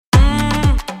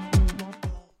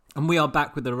And we are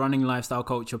back with the Running Lifestyle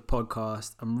Culture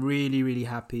podcast. I'm really, really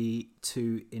happy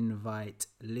to invite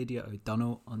Lydia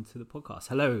O'Donnell onto the podcast.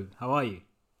 Hello, how are you?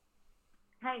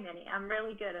 Hey, Manny. I'm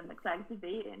really good. I'm excited to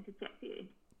be here and to chat to you.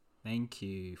 Thank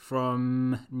you.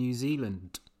 From New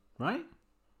Zealand, right?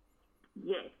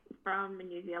 Yes, from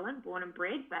New Zealand, born and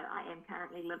bred, but I am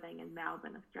currently living in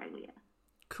Melbourne, Australia.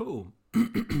 Cool.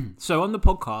 So on the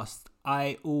podcast,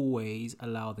 I always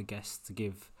allow the guests to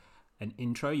give an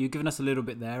intro. You've given us a little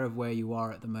bit there of where you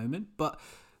are at the moment, but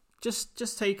just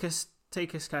take us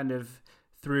kind of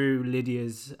through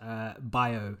Lydia's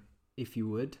bio, if you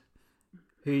would.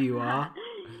 Who you are,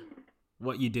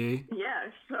 what you do. Yeah,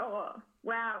 sure.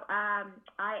 Well, I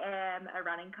am a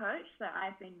running coach, so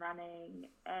I've been running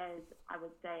as, I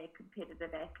would say, a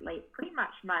competitive athlete pretty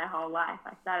much my whole life.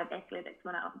 I started athletics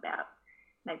when I was about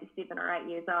maybe 7 or 8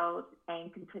 years old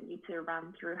and continued to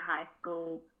run through high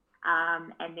school,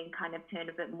 and then kind of turned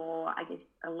a bit more, I guess,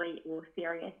 elite or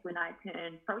serious when I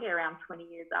turned probably around 20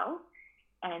 years old,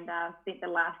 and spent the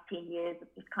last 10 years of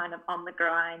just kind of on the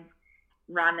grind,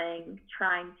 running,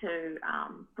 trying to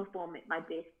perform at my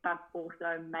best, but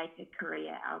also make a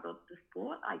career out of the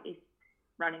sport. I guess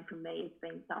running for me has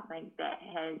been something that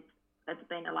it's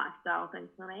been a lifestyle thing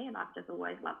for me, and I've just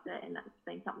always loved it, and it's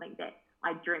been something that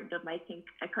I dreamed of making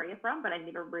a career from, but I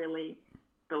never really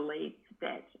believed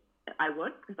that I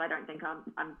would, because I don't think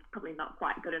I'm probably not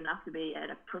quite good enough to be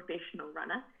a professional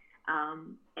runner.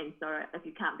 And so if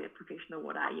you can't be a professional,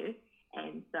 what are you?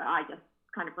 And so I just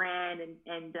kind of ran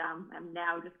and I'm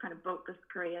now just kind of built this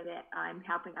career that I'm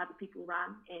helping other people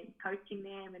run and coaching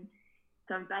them. And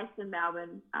so I'm based in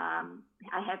Melbourne.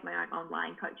 I have my own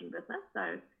online coaching business.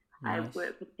 So Nice. I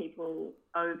work with people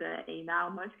over email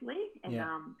mostly, and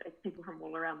it's people from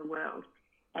all around the world.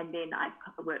 And then I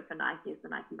work for Nike as the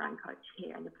Nike Run Coach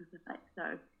here in the Pacific. So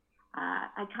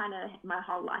I kind of, my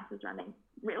whole life is running,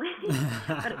 really.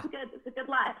 But it's good. It's a good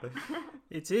life.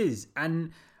 It is.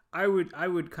 And I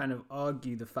would kind of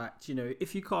argue the fact,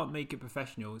 if you can't make it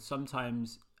professional,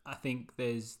 sometimes I think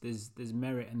there's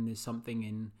merit and there's something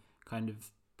in kind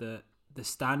of the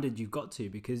standard you've got to,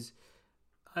 because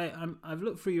I've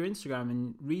looked through your Instagram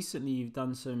and recently you've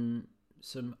done some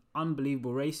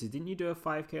unbelievable races. Didn't you do a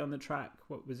 5K on the track?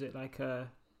 What was it, like a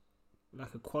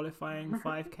qualifying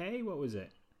 5K? What was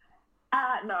it?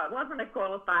 No, it wasn't a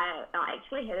qualifier. I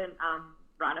actually hadn't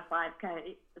run a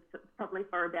 5K probably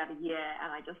for about a year,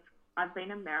 and I've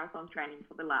been in marathon training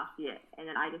for the last year, and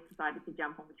then I just decided to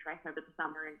jump on the track over the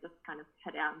summer and just kind of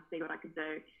head out and see what I could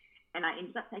do. And I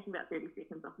ended up taking about 30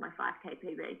 seconds off my 5K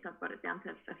PB, so I've got it down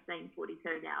to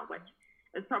 15:42 now, which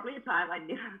is probably a time I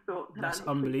never thought that That's I'd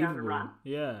actually be able to unbelievable. run.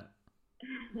 Yeah.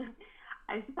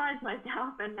 I surprised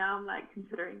myself, and now I'm like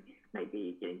considering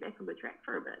maybe getting back on the track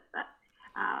for a bit, but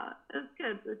it's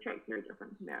good. The track's very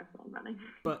different to marathon running.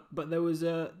 But there was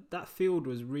that field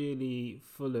was really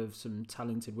full of some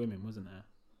talented women, wasn't there?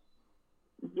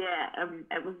 Yeah,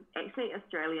 it was actually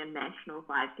Australian national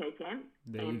 5K champs.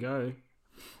 There you go.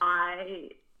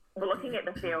 Looking at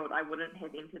the field, I wouldn't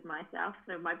have entered myself.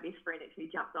 So my best friend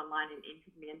actually jumped online and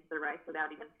entered me into the race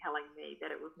without even telling me that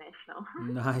it was national.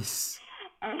 Nice.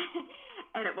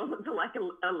 And it wasn't until like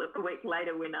a week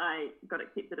later when I got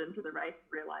accepted into the race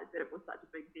and realised that it was such a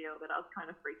big deal that I was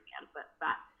kind of freaking out a bit.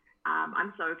 But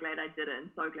I'm so glad I did it, and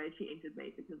so glad she entered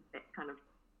me, because that kind of,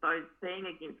 those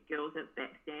being against girls at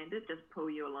that standard just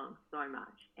pull you along so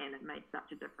much, and it made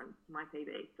such a difference to my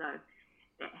PB. So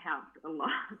that helped a lot.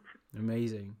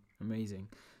 Amazing.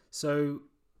 So,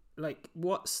 like,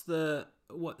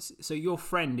 so your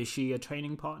friend, is she a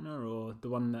training partner or the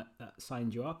one that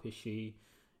signed you up? Is she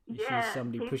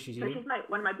somebody pushes you? So she's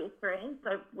one of my best friends.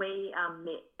 So we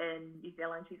met in New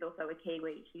Zealand. She's also a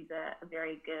Kiwi. She's a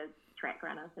very good track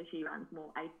runner. So she runs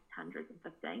more 800s and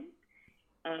 15s.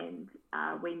 And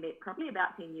we met probably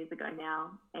about 10 years ago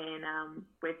now. And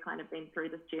we've kind of been through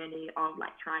this journey of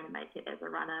like trying to make it as a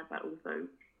runner, but also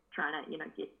trying to,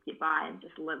 get by and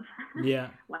just live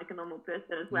like a normal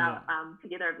person as well,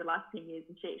 together over the last 10 years.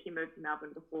 And she actually moved to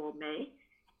Melbourne before me.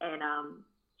 And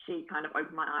she kind of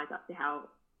opened my eyes up to how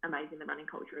amazing the running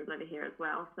culture is over here as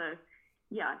well. So,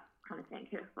 yeah, I kind of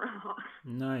thank her for a lot.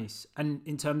 Nice. And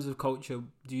in terms of culture,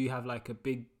 do you have like a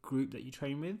big group that you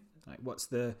train with? Like, what's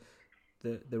the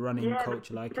running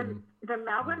culture like?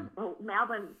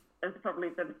 Melbourne is probably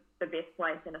the best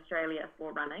place in Australia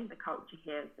for running. The culture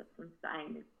here is just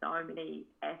insane. There's so many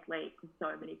athletes and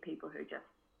so many people who just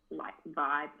like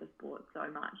vibe the sport so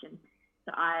much. And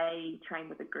so I train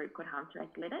with a group called Hunter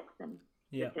Athletics, and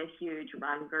it's a huge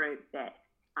run group that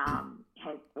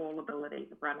has all abilities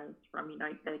of runners, from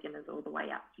beginners all the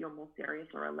way up to your more serious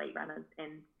or elite runners.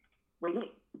 And we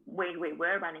when we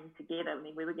were running together, I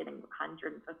mean, we were getting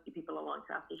 150 people along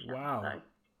to our session. Wow. So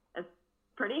it's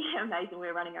pretty amazing.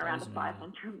 We're running around a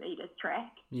 500 meter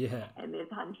track. Yeah. And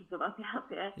there's hundreds of us out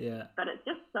there. Yeah. But it's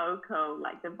just so cool.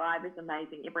 Like, the vibe is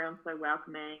amazing. Everyone's so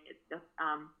welcoming. It's just,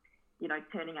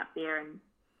 turning up there and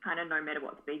kind of no matter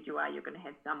what speed you are, you're going to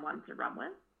have someone to run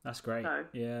with. That's great. So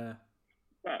yeah.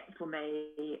 That for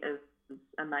me is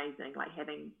amazing, like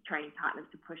having training partners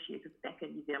to push you, because back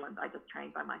in New Zealand I just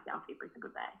trained by myself every single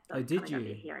day. So did you?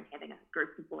 Here and having a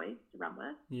group of boys to run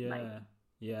with. Yeah, amazing.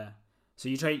 Yeah. So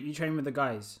you train with the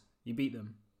guys. You beat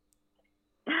them.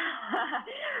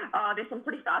 Oh, there's some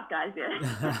pretty fast guys there.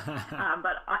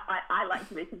 But I like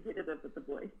to be competitive with the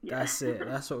boys. Yeah. That's it.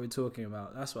 That's what we're talking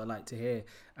about. That's what I like to hear.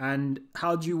 And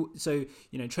how do you, so,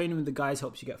 training with the guys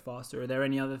helps you get faster. Are there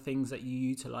any other things that you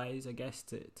utilize, I guess,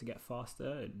 to get faster?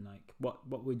 And like, what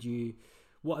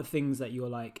are things that you're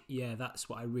like, yeah, that's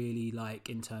what I really like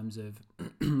in terms of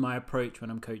my approach when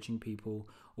I'm coaching people,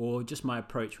 or just my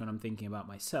approach when I'm thinking about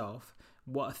myself?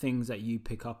 What are things that you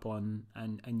pick up on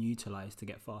and utilize to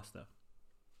get faster?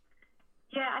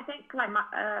 Yeah, I think like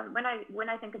when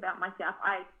I think about myself,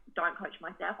 I don't coach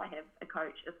myself. I have a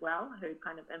coach as well who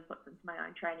kind of inputs into my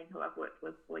own training, who I've worked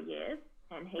with for years,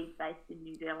 and he's based in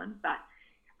New Zealand. But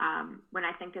when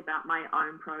I think about my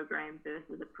own program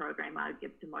versus a program I would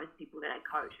give to most people that I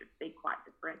coach, would be quite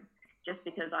different, just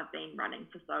because I've been running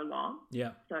for so long.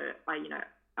 Yeah. So I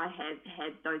have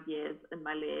had those years in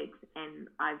my legs,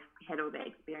 and I've had all that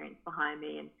experience behind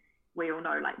me, and we all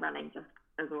know like running just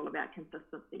is all about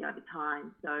consistency over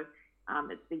time. So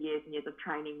it's the years and years of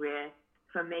training where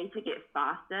for me to get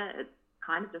faster, it's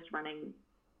kind of just running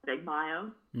big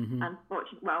miles. Mm-hmm.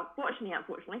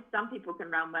 Unfortunately, some people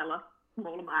can run well off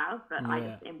smaller miles, but I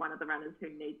just am one of the runners who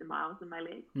need the miles in my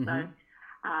legs. Mm-hmm. So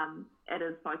it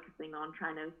is focusing on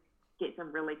trying to get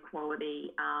some really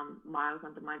quality miles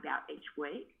under my belt each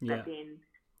week. Yeah. But then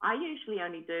I usually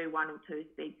only do 1 or 2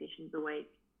 speed sessions a week,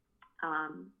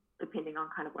 depending on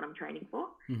kind of what I'm training for.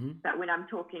 Mm-hmm. But when I'm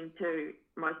talking to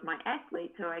most of my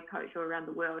athletes who I coach all around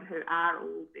the world, who are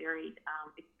all very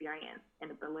experienced and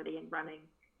ability in running,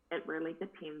 it really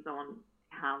depends on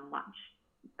how much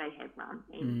they have run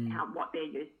and what they're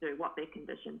used to, what they're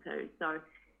conditioned to. So,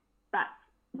 but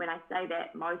when I say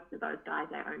that, most of those guys,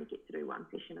 they only get to do 1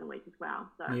 session a week as well.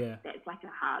 So that's like a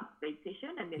hard speed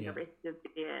session, and then the rest of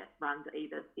their runs are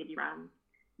either steady runs,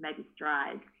 maybe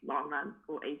strides, long runs,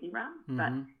 or easy runs. Mm-hmm.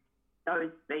 But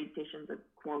those speed sessions are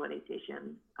quality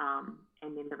sessions,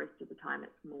 and then the rest of the time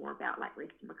it's more about like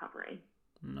rest and recovery.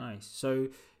 Nice. So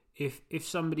if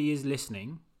somebody is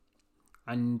listening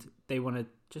and they want to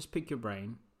just pick your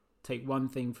brain, take one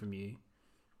thing from you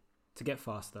to get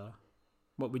faster,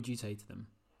 what would you say to them?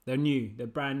 They're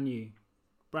brand new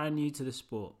to the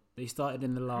sport. They started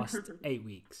in the last 8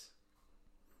 weeks.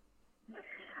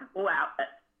 Wow.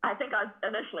 I think I'd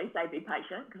initially say be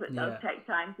patient, because it does take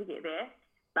time to get there.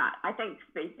 But I think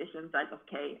speed sessions are just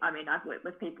key. I mean, I've worked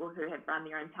with people who have run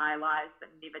their entire lives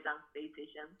but never done speed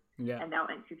sessions, and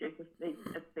they'll introduce a speed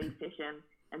session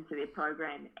into their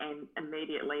program, and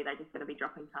immediately they're just going to be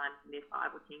dropping times in their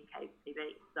 5 or 10K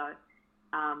TV. So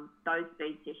those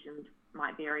speed sessions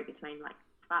might vary between like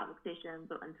spark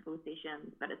sessions or interval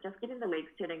sessions, but it's just getting the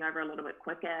legs turning over a little bit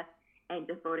quicker and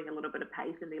just building a little bit of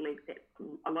pace in their legs that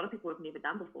a lot of people have never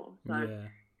done before. So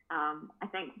I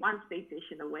think 1 speed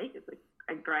session a week is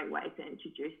a great way to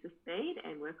introduce the speed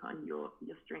and work on your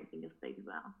strength and your speed as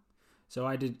well. So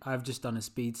I've just done a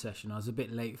speed session. I was a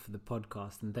bit late for the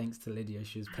podcast, and thanks to Lydia,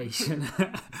 she was patient.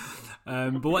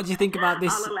 But what do you think about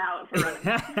this? I'll allow it for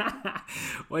running.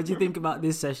 What do you think about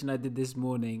this session I did this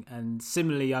morning? And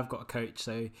similarly, I've got a coach,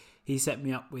 so he set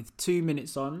me up with 2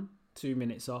 minutes on, 2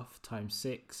 minutes off, times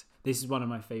 6. This is one of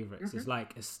my favorites. Mm-hmm. It's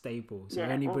like a staple. So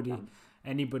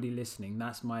anybody listening,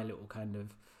 that's my little kind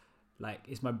of, like,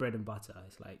 it's my bread and butter.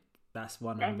 It's like, that's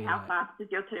one. And how fast is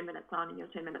your 2 minutes on and your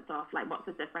 2 minutes off? Like, what's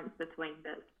the difference between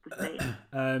the speed?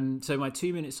 So my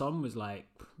 2 minutes on was like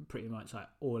pretty much like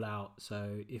all out.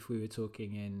 So if we were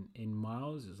talking in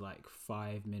miles, it was like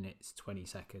 5 minutes 20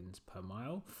 seconds per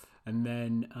mile, and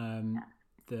then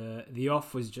the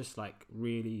off was just like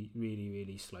really, really,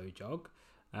 really slow jog.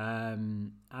 So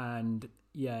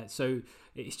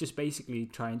it's just basically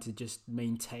trying to just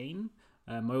maintain.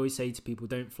 I always say to people,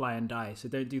 don't fly and die. So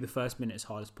don't do the first minute as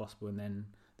hard as possible, and then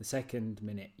the second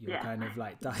minute you're kind of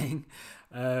like dying.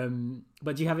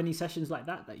 But do you have any sessions like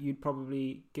that you'd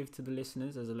probably give to the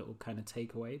listeners as a little kind of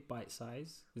takeaway, bite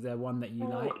size? Is there one that you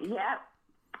like? Yeah.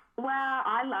 Well,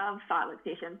 I love fartlek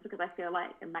sessions because I feel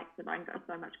like it makes the run go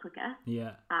so much quicker.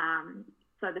 Yeah.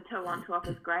 So the 2 on 2 off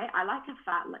is great. I like a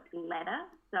fartlek ladder.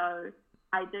 So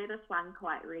I do this one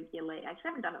quite regularly. I actually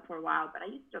haven't done it for a while, but I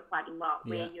used to do it quite a lot,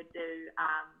 where you do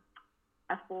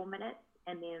a 4 minutes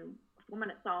and then 4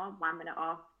 minutes on, 1 minute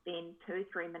off, then 2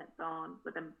 3 minutes on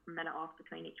with a minute off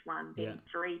between each one, then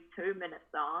 3 2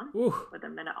 minutes on with a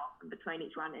minute off in between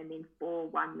each one, and then 4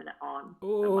 1 minute on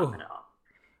and 1 minute off.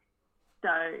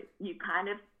 So you kind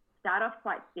of start off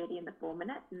quite steady in the 4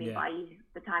 minutes, and then by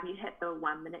the time you hit the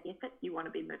 1 minute effort, you want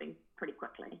to be moving pretty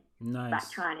quickly. Nice.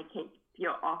 But trying to keep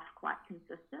your off quite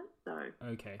consistent. So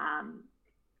okay.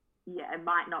 It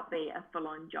might not be a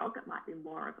full-on jog. It might be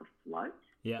more of a float.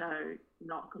 Yeah. So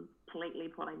not completely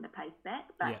pulling the pace back.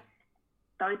 But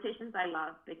those sessions I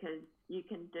love because you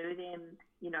can do them,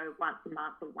 once a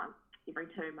month or once every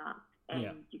 2 months.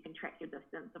 And you can track your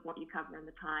distance of what you cover in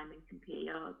the time and compare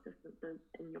your distances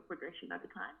and your progression over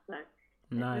time. So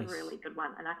it's a really good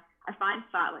one. And I find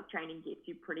fartlek training gets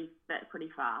you pretty fit pretty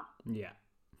far. Yeah.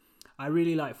 I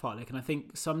really like fartlek, and I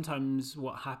think sometimes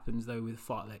what happens though with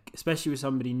fartlek, especially with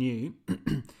somebody new,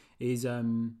 is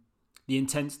the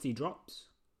intensity drops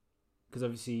because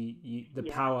obviously the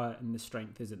power and the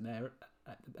strength isn't there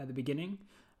at the beginning.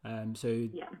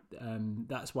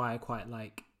 That's why I quite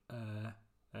like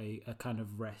a kind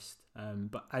of rest.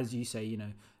 But as you say,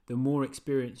 the more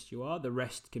experienced you are, the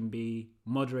rest can be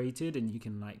moderated, and you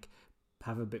can like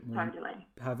have a bit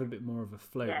more of a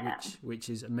float, which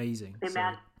is amazing.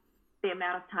 The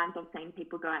amount of times I've seen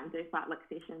people go out and do fartlek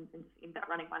sessions and end up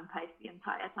running one pace the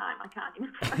entire time, I can't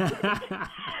even.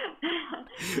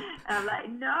 I'm like,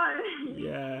 no,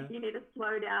 you need to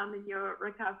slow down in your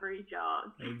recovery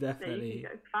jog. Definitely. So you can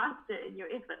go faster in your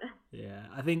effort. Yeah,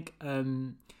 I think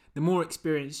the more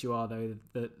experienced you are, though,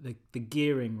 the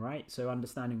gearing, right? So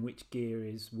understanding which gear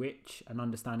is which and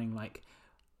understanding like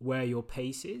where your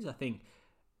pace is. I think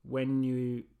when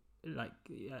you like,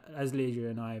 as Leisure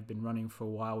and I have been running for a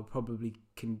while, we probably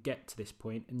can get to this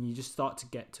point, and you just start to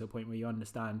get to a point where you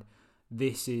understand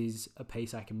this is a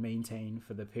pace I can maintain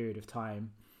for the period of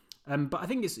time. But I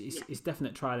think it's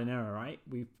definite trial and error, right?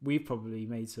 We've probably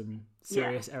made some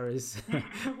serious errors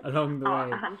along the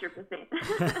way.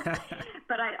 100%.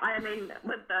 But I mean,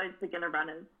 with those beginner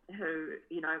runners who,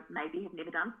 maybe have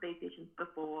never done speed sessions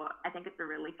before, I think it's a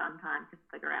really fun time to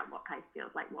figure out what pace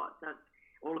feels like what. So it's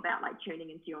all about like tuning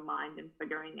into your mind and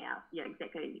figuring out,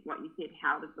 exactly what you said.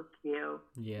 How does this feel?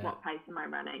 Yeah. What pace am I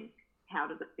running? How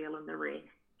does it feel in the rest?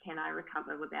 Can I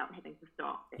recover without having to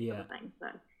stop? That sort of thing. So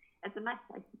it's a nice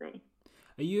place to be.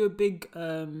 Are you a big?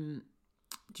 Do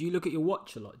you look at your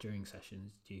watch a lot during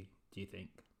sessions? Do you think,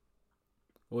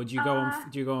 or do you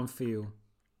go on feel?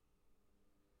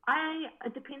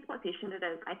 It depends what session it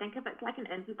is. I think if it's like an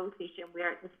interval session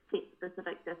where it's a set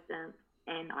specific distance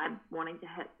and I'm wanting to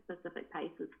hit specific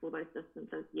paces for those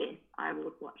distances, yes, I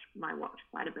would watch my watch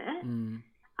quite a bit.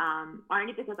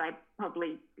 Only because I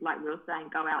probably, like we were saying,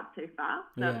 go out too far.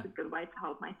 So it's a good way to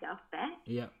hold myself back.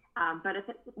 Yeah. But if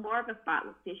it's more of a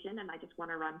fartlek session and I just want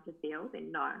to run to feel,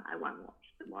 then no, I won't watch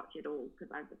the watch at all,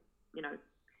 because I just,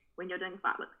 when you're doing a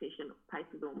fartlek session, pace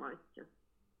is almost just,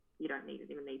 you don't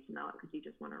even need to know it, because you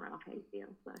just want to run off how you feel.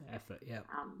 So effort,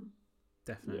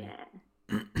 definitely.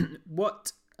 Yeah.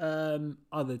 What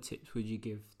other tips would you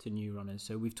give to new runners?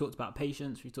 So we've talked about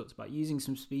patience, we've talked about using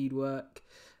some speed work.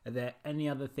 Are there any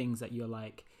other things that you're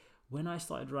like, when I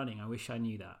started running, I wish I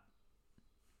knew that?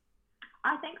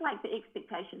 I think like the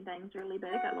expectation thing's really big.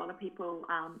 A lot of people,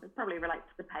 it probably relates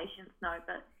to the patience note,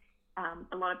 but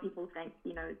a lot of people think,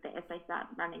 that if they start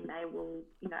running, they will,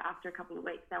 after a couple of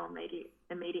weeks, they'll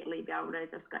immediately be able to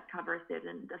just cover a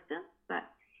certain distance. But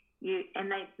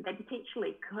they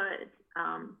potentially could,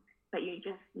 but you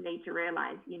just need to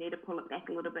realize you need to pull it back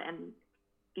a little bit and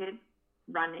give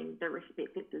running the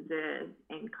respect it deserves,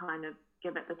 and kind of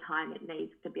give it the time it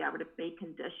needs to be able to be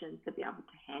conditioned to be able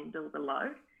to handle the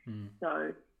load.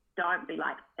 So don't be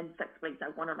like, in 6 weeks I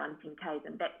want to run 10Ks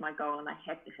and that's my goal and I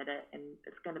have to hit it and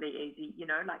it's going to be easy.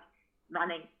 Like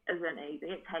running isn't easy.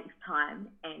 It takes time,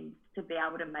 and to be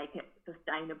able to make it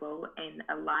sustainable and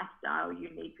a lifestyle, you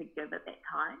need to give it that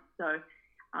time. So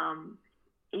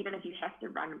even if you have to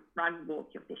walk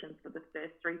your sessions for the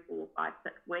first 3, 4, 5,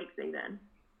 6 weeks even,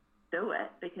 do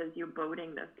it, because you're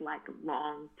building this like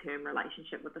long-term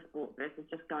relationship with the sport versus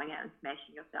just going out and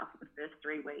smashing yourself for the first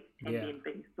 3 weeks and then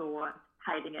being sore,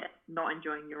 hating it, not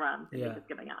enjoying your runs, and then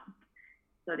just giving up.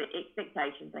 So the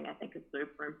expectation thing, I think, is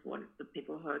super important for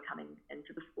people who are coming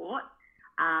into the sport.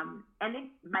 And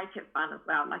then make it fun as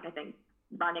well. Like, I think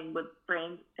running with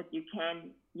friends, if you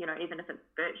can, even if it's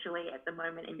virtually at the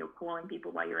moment and you're calling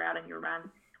people while you're out on your run,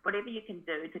 whatever you can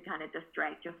do to kind of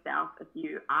distract yourself if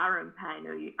you are in pain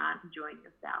or you aren't enjoying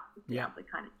yourself, to be able to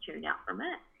kind of tune out from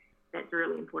it. that's a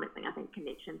really important thing. I think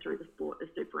connection through the sport is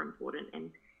super important,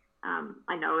 and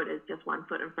I know it is just one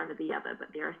foot in front of the other, but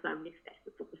there are so many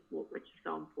facets of the sport which are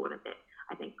so important that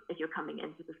I think if you're coming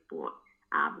into the sport,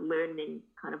 learning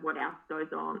kind of what else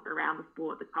goes on around the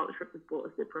sport, the culture of the sport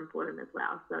is super important as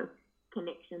well. So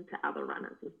connection to other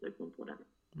runners is super important.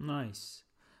 Nice.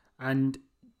 And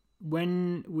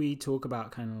when we talk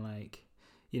about kind of like,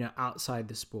 outside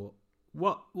the sport,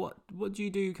 what do you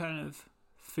do kind of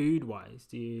food wise?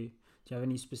 Do you have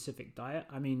any specific diet?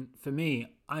 I mean, for me,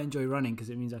 I enjoy running because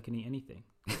it means I can eat anything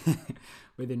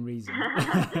within reason.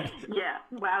 Yeah,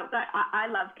 well, I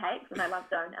love cakes and I love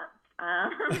donuts.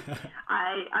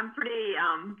 I'm pretty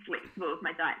flexible with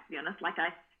my diet, to be honest. Like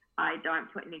I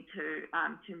don't put any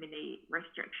too many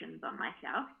restrictions on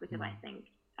myself because I think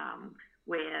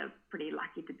we're pretty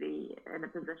lucky to be in a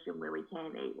position where we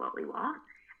can eat what we want.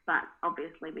 But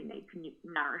obviously we need to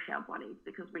nourish our bodies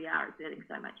because we are exerting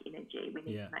so much energy. We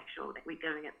need to make sure that we're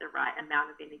giving it the right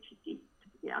amount of energy to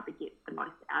be able to get the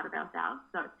most out of ourselves.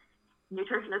 So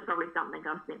nutrition is probably something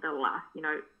I've spent the last,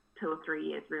 2 or 3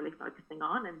 years really focusing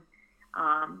on. And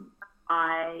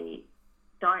I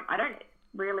don't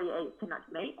really eat too much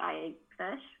meat. I eat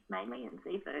fish mainly and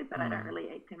seafood, but I don't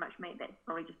really eat too much meat. That's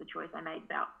probably just a choice I made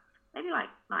about maybe like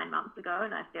 9 months ago,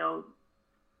 and I feel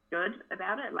good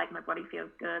about it. Like my body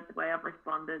feels good, the way I've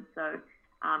responded. So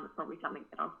it's probably something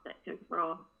that I'll stick to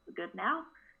for good now.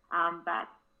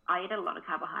 But I eat a lot of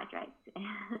carbohydrates.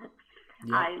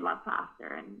 I love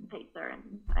pasta and pizza,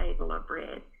 and I eat a lot of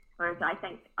bread. Whereas I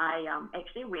think I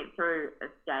actually went through a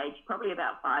stage probably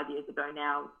about 5 years ago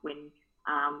now when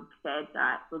fad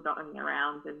diets were going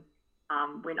around and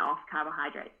went off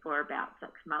carbohydrates for about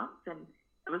 6 months, and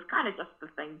it was kind of just the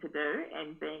thing to do,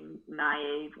 and being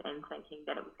naive and thinking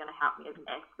that it was going to help me as an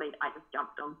athlete, I just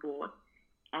jumped on board,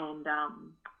 and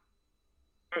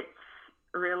it's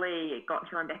really got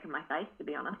thrown back in my face, to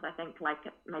be honest. I think like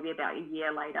maybe about a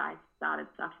year later, I started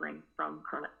suffering from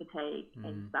chronic fatigue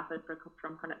and suffered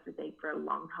from chronic fatigue for a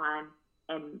long time,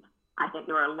 and I think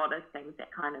there were a lot of things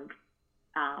that kind of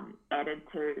added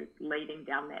to leading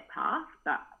down that path,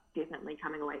 but definitely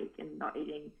coming away and not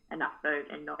eating enough food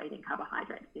and not eating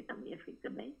carbohydrates definitely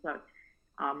affected me. So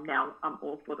now I'm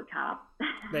all for the carbs.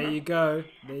 There you go.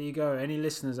 Any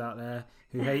listeners out there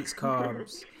who hates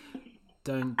carbs,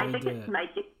 don't do it.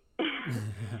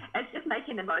 It's just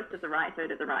making the most of the right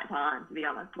food at the right time, to be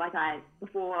honest. Like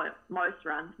before most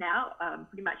runs now,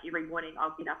 pretty much every morning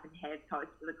I'll get up and have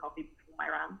toast with a coffee before my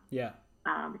run. Yeah.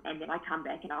 And then I come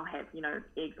back and I'll have,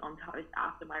 eggs on toast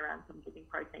after my run, so I'm getting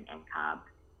protein and carbs.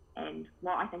 And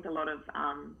what I think a lot of,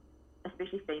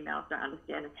 especially females, don't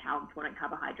understand is how important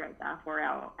carbohydrates are for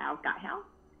our gut health.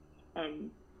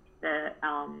 And there's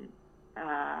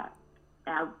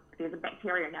a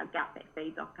bacteria in our gut that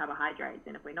feeds off carbohydrates,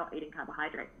 and if we're not eating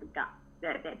carbohydrates,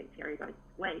 that bacteria goes to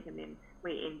sleep, and then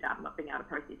we end up not being able to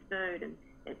process food, and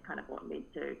it's kind of what leads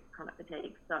to chronic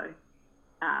fatigue. So,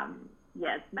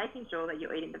 it's making sure that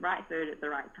you're eating the right food at the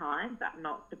right time, but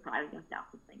not depriving yourself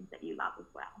of things that you love as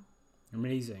well.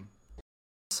 Amazing.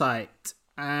 Site.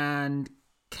 And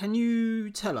can you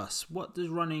tell us, what does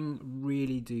running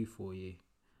really do for you?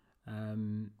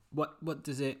 What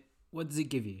does it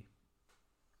give you?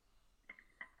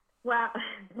 Well,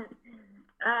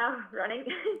 running.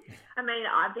 I mean,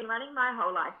 I've been running my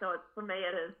whole life, so for me,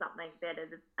 it is something that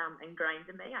is ingrained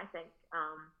in me. I think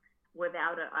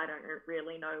without it, I don't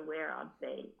really know where I'd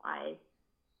be. I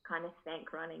kind of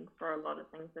thank running for a lot of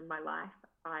things in my life.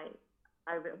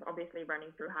 I was obviously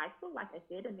running through high school, like I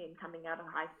said, and then coming out of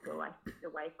high school, I stepped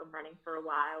away from running for a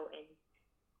while and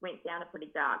went down a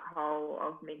pretty dark hole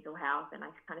of mental health, and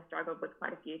I kind of struggled with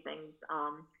quite a few things.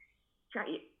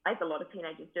 As a lot of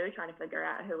teenagers do, trying to figure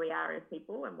out who we are as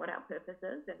people and what our purpose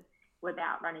is. And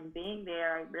without running being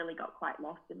there, I really got quite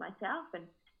lost in myself. And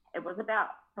it was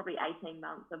about probably 18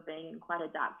 months of being in quite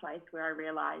a dark place where I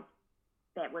realized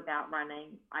that without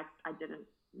running, I didn't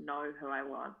know who I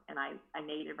was, and I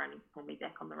needed running to pull me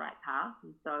back on the right path.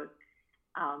 And so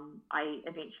I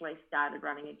eventually started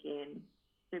running again,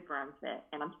 super unfit,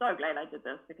 and I'm so glad I did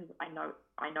this because I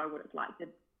know what it's like to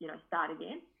start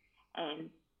again. And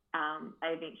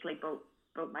I eventually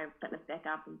built my fitness back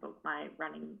up and built my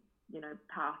running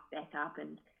path back up,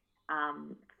 and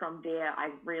from there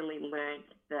I really learned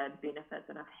the benefits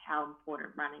and of how important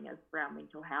running is for our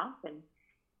mental health. And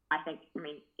I think,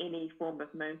 any form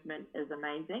of movement is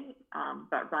amazing,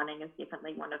 but running is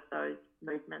definitely one of those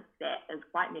movements that is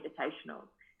quite meditational.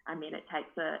 It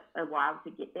takes a while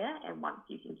to get there, and once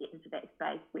you can get into that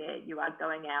space where you are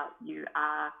going out, you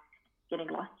are getting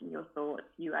lost in your thoughts,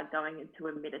 you are going into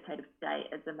a meditative state,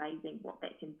 it's amazing what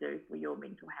that can do for your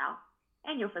mental health.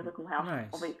 and your physical health, Nice.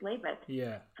 obviously. But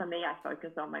Yeah. for me, I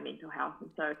focus on my mental health,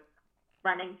 and so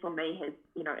running for me has,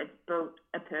 it's built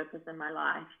a purpose in my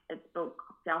life. It's built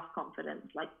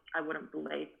self-confidence like I wouldn't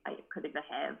believe I could ever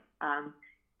have.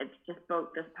 It's just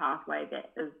built this pathway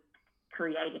that is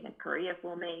creating a career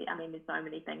for me. I mean, there's so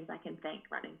many things I can thank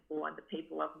running for, and the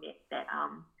people I've met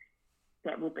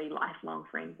that will be lifelong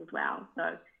friends as well.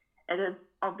 So it is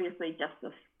obviously just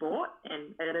a sport,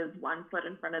 and it is one foot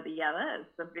in front of the other.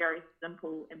 It's a very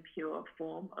simple and pure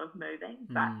form of moving,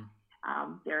 but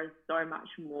there is so much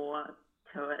more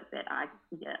to it that I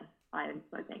am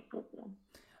so thankful for.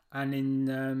 And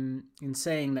in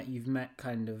saying that you've met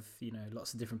kind of,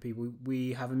 lots of different people,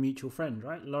 we have a mutual friend,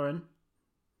 right, Lauren?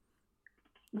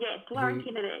 Yes, Lauren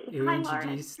Kennedy. Who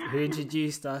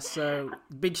introduced us. So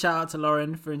big shout out to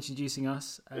Lauren for introducing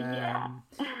us.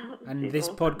 And this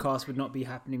podcast would not be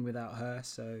happening without her.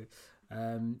 So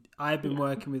I've been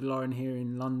working with Lauren here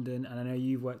in London, and I know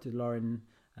you've worked with Lauren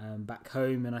back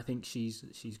home, and I think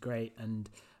she's great and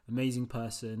amazing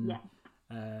person.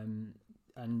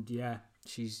 Yeah.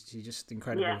 She's just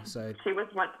incredible. Yeah. So she was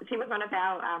one of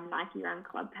our Nike Run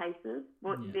Club paces.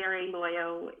 Very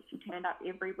loyal. She turned up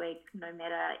every week, no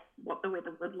matter what the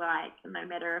weather was like, and no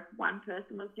matter if one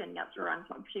person was turning up to Run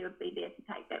Club, she would be there to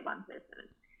take that one person.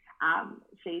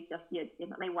 She's just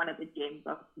definitely one of the gems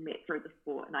I've met through the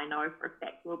sport, and I know for a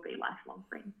fact we'll be lifelong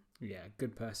friends. Yeah,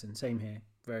 good person. Same here.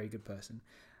 Very good person.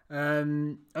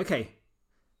 Okay,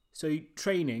 so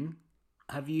training.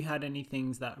 Have you had any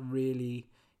things that really,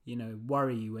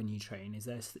 worry you when you train? Is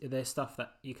there stuff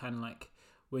that you kind of like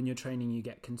when you're training you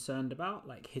get concerned about,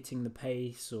 like hitting the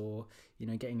pace or,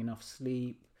 getting enough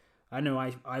sleep? I know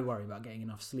I worry about getting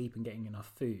enough sleep and getting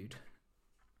enough food.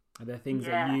 Are there things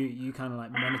that you kind of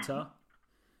like monitor?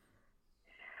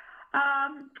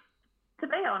 To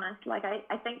be honest,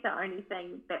 I think the only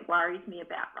thing that worries me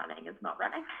about running is not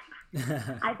running.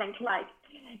 I think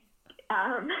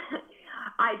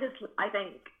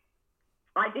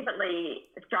I definitely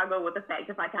struggle with the fact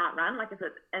if I can't run, like if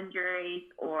it's injuries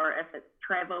or if it's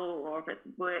travel or if it's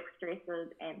work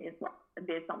stresses and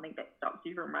there's something that stops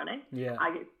you from running. Yeah.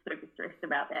 I get super stressed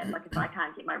about that. Like if I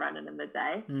can't get my run in the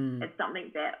day, it's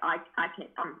something that I'm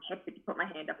happy to put my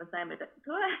hand up and say I'm addicted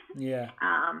to it. Yeah.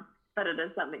 But it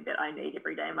is something that I need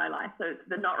every day in my life. So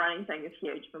the not running thing is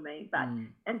huge for me. But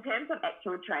in terms of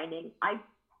actual training, I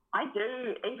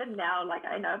do, even now,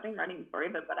 I know I've been running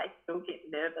forever, but I still get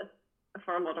nervous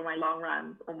for a lot of my long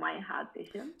runs or my hard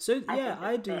sessions. So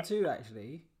I do too,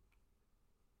 actually.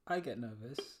 I get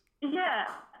nervous.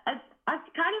 Yeah, it's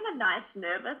kind of a nice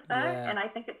nervous though, and I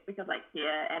think it's because I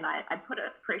care and I put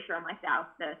a pressure on myself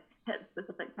to hit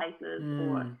specific paces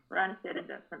or run a certain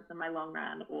distance in my long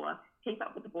run or keep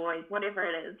up with the boys, whatever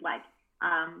it is.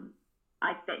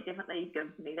 That definitely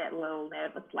gives me that little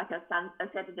nervous, like a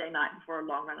Saturday night before a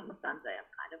long run on the Sunday. I'm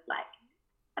kind of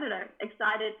I don't know,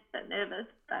 excited but nervous,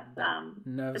 but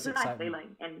it's a nice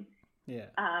feeling. And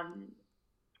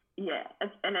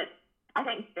I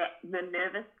think that the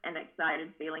nervous and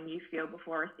excited feeling you feel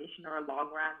before a session or a long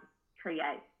run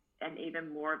creates an even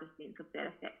more of a sense of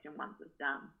satisfaction once it's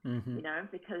done.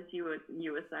 Because you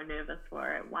were so nervous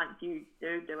for it. Once you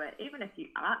do it, even if you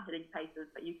aren't hitting paces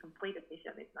but you complete a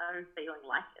session, there's no feeling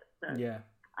like it. So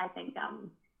I think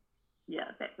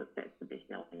that's the best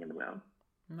feeling in the world.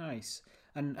 Nice.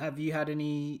 And have you had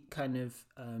any kind of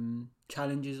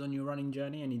challenges on your running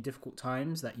journey? Any difficult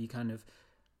times that you kind of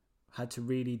had to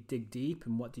really dig deep?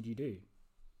 And what did you do?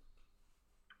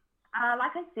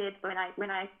 Like I said, when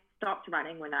I stopped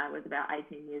running when I was about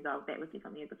 18 years old, that was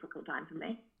definitely a difficult time for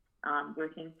me.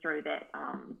 Working through that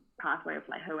pathway of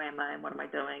who am I and what am I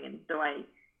doing, and do I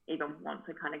even want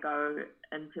to kind of go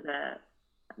into the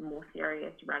more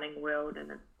serious running world,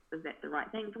 and is that the right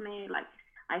thing for me?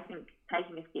 I think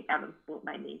taking a step out of the sport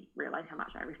made me realise how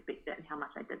much I respect it and how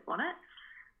much I did want it.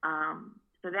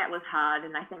 So that was hard,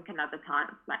 and I think another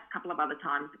time, a couple of other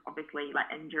times, obviously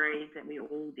injuries that we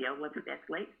all deal with as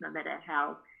athletes, no matter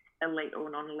how elite or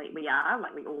non-elite we are,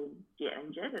 we all get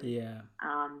injured.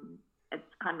 And,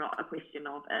 it's kind of not a question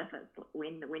of if, it's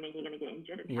when are you going to get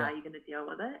injured and how are you going to deal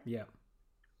with it.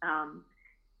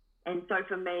 And so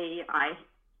for me, I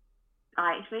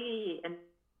actually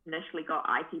initially got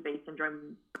ITB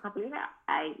syndrome probably about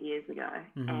 8 years ago,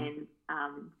 and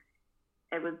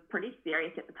it was pretty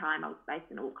serious at the time. I was based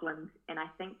in Auckland, and I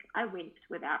think I went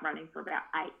without running for about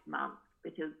 8 months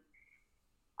because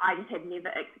I just had never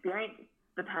experienced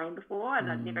the pain before, and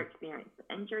I'd never experienced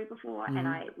the injury before, and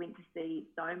I went to see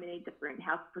so many different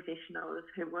health professionals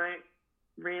who weren't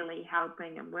really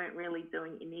helping and weren't really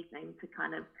doing anything to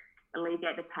kind of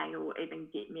alleviate the pain or even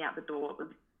get me out the door. It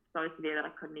was so severe that I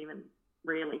couldn't even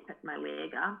really picked my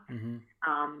leg up. Mm-hmm.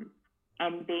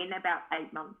 And then about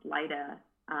 8 months later,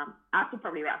 after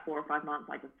probably about 4 or 5 months,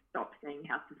 I just stopped seeing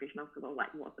health professionals because I was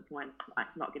like, what's the point? Like,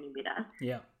 it's not getting better.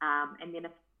 Yeah. And then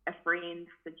a friend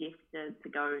suggested to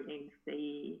go and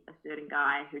see a certain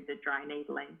guy who did dry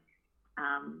needling.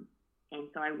 And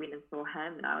so I went and saw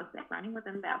him, and I was back running with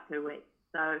him about 2 weeks.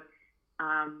 So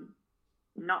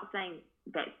not saying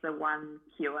that's the one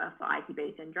cure for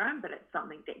ITB syndrome, but it's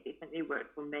something that definitely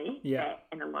worked for me,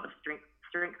 and a lot of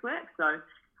strength work. So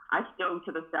I still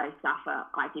to this day suffer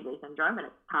ITB syndrome, and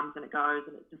it comes and it goes,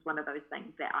 and it's just one of those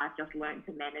things that I've just learned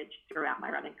to manage throughout my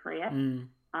running career,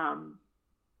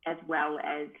 as well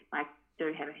as I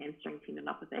do have a hamstring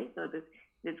tendinopathy. So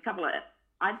there's a couple of,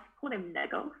 I'd call them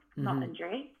niggles, not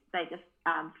injuries. They just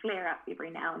flare up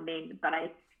every now and then, but I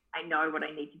know what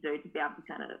I need to do to be able to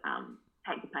kind of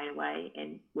take the pain away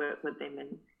and work with them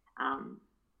and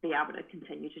be able to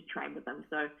continue to train with them.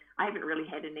 So I haven't really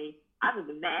had any, other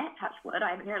than that, touch wood, I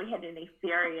haven't really had any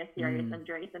serious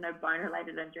injuries and no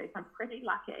bone-related injuries. I'm pretty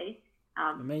lucky.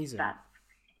 Amazing. But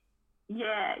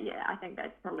yeah, I think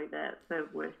that's probably the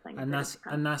worst thing. And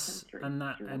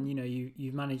you know,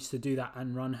 you've managed to do that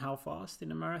and run how fast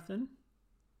in a marathon?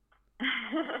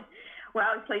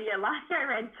 Well, so yeah, last year I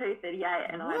ran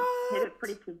 2:38, and I had a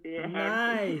pretty severe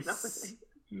hamstring.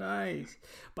 Nice.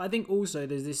 But I think also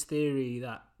there's this theory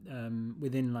that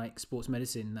within like sports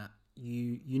medicine that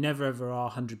you never ever are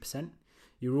 100%.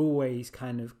 You're always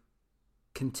kind of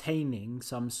containing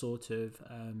some sort of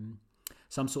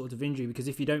injury, because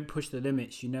if you don't push the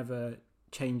limits, you never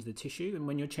change the tissue, and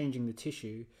when you're changing the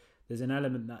tissue, there's an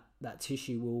element that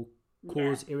tissue will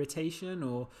cause irritation,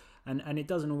 or and it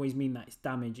doesn't always mean that it's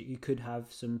damage. You could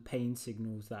have some pain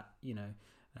signals that, you know,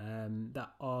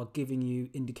 that are giving you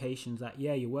indications that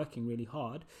you're working really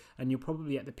hard and you're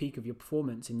probably at the peak of your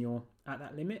performance and you're at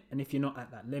that limit, and if you're not at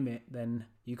that limit, then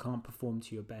you can't perform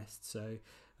to your best. So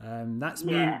that's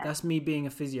me being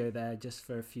a physio there just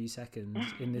for a few seconds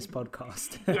in this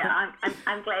podcast.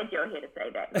 I'm glad you're here to say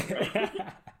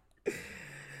that.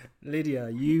 Lydia,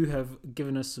 you have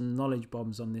given us some knowledge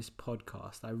bombs on this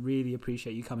podcast. I really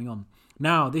appreciate you coming on.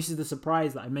 Now, this is the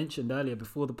surprise that I mentioned earlier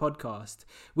before the podcast.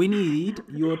 We need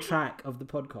your track of the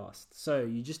podcast. So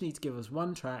you just need to give us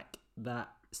one track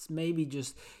that maybe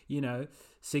just, you know,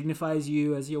 signifies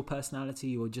you as your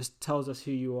personality or just tells us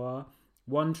who you are.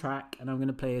 One track, and I'm going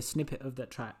to play a snippet of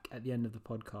that track at the end of the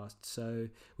podcast. So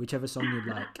whichever song you'd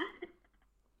like.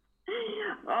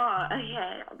 Oh,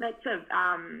 okay. That's a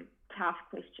tough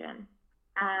question.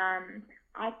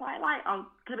 I quite like,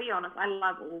 to be honest, I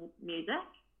love all music.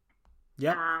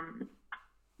 Yeah.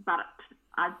 But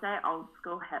I'd say old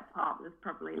school hip hop is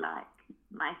probably like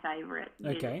my favourite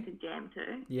music to jam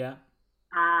to. Yeah.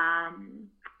 How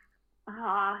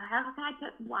can I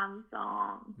pick one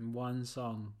song? One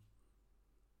song.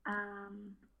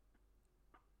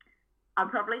 I'd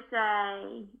probably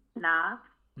say Nas.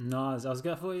 Nas. I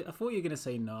thought you were gonna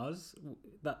say Nas.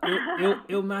 That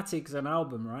Illmatic's an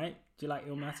album, right? Do you like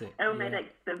Illmatic?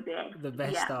 Illmatic's the best. The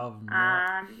best album.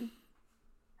 Yeah.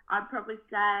 I'd probably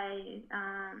say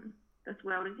The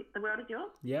World Is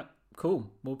Yours. Yep.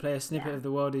 Cool. We'll play a snippet of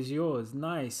The World Is Yours.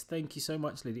 Nice. Thank you so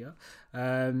much, Lydia.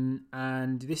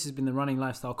 And this has been the Running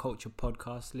Lifestyle Culture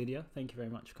podcast. Lydia, thank you very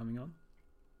much for coming on.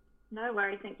 No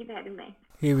worries. Thank you for having me.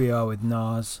 Here we are with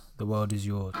Nas. The World Is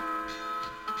Yours.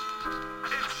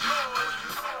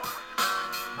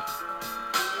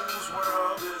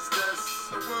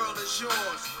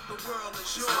 The world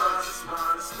is yours. It's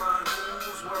mine.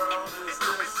 Whose world is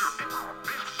this?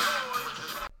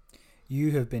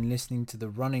 You have been listening to the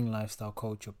Running Lifestyle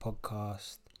Culture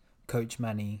podcast. Coach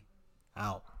Manny,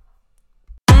 out.